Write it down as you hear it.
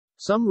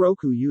Some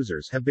Roku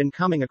users have been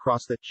coming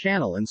across the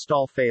channel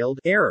install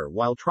failed error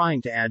while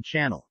trying to add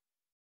channel.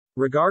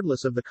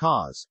 Regardless of the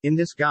cause, in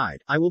this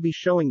guide, I will be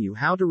showing you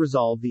how to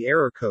resolve the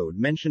error code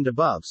mentioned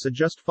above, so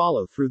just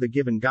follow through the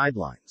given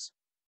guidelines.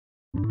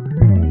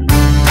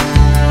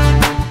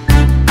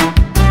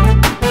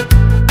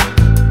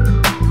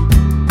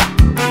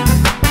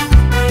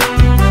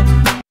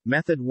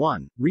 Method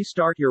 1.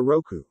 Restart your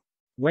Roku.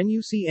 When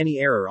you see any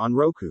error on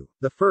Roku,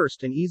 the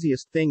first and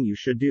easiest thing you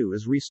should do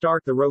is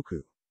restart the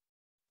Roku.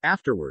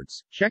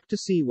 Afterwards, check to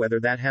see whether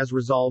that has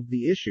resolved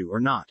the issue or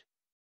not.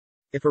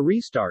 If a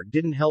restart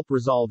didn't help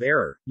resolve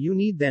error, you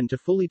need then to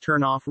fully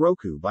turn off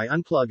Roku by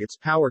unplug its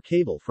power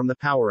cable from the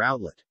power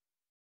outlet.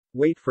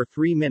 Wait for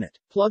 3 minutes,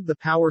 plug the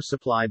power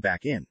supply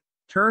back in.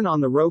 Turn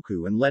on the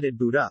Roku and let it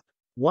boot up.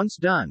 Once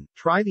done,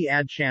 try the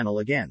add channel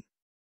again.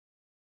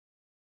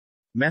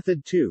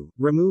 Method 2.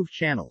 Remove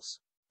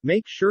channels.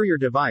 Make sure your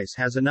device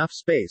has enough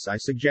space. I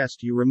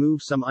suggest you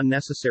remove some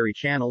unnecessary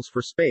channels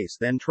for space,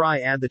 then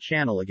try add the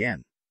channel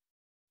again.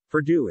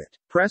 For do it,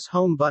 press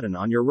home button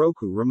on your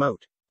Roku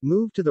remote.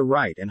 Move to the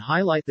right and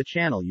highlight the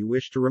channel you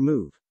wish to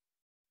remove.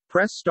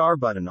 Press star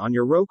button on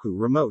your Roku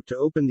remote to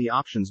open the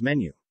options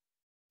menu.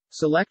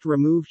 Select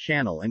remove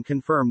channel and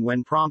confirm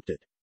when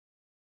prompted.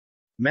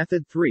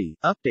 Method 3.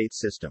 Update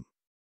system.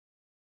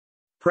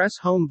 Press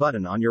home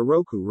button on your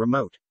Roku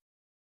remote.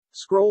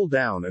 Scroll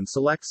down and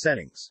select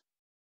settings.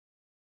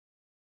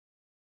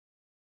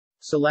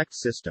 Select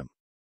system.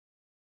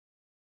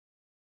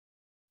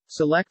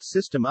 Select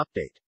system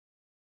update.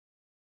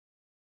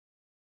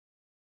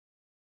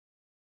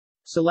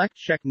 Select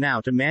check now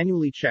to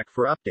manually check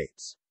for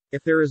updates.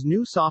 If there is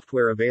new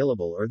software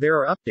available or there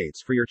are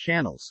updates for your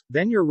channels,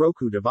 then your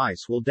Roku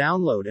device will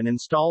download and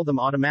install them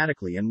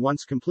automatically, and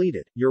once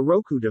completed, your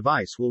Roku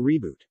device will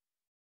reboot.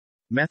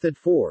 Method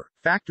 4.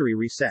 Factory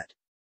reset.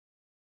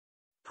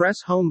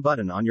 Press home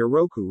button on your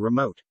Roku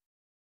remote.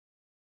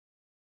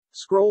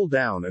 Scroll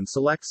down and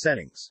select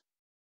settings.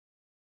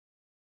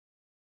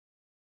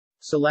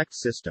 Select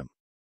system.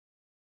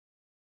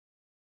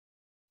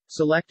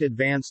 Select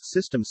advanced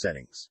system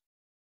settings.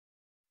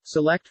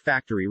 Select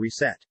factory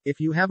reset. If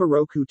you have a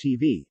Roku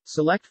TV,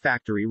 select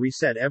factory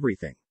reset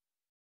everything.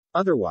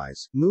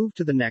 Otherwise, move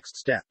to the next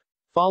step.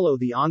 Follow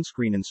the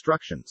on-screen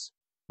instructions.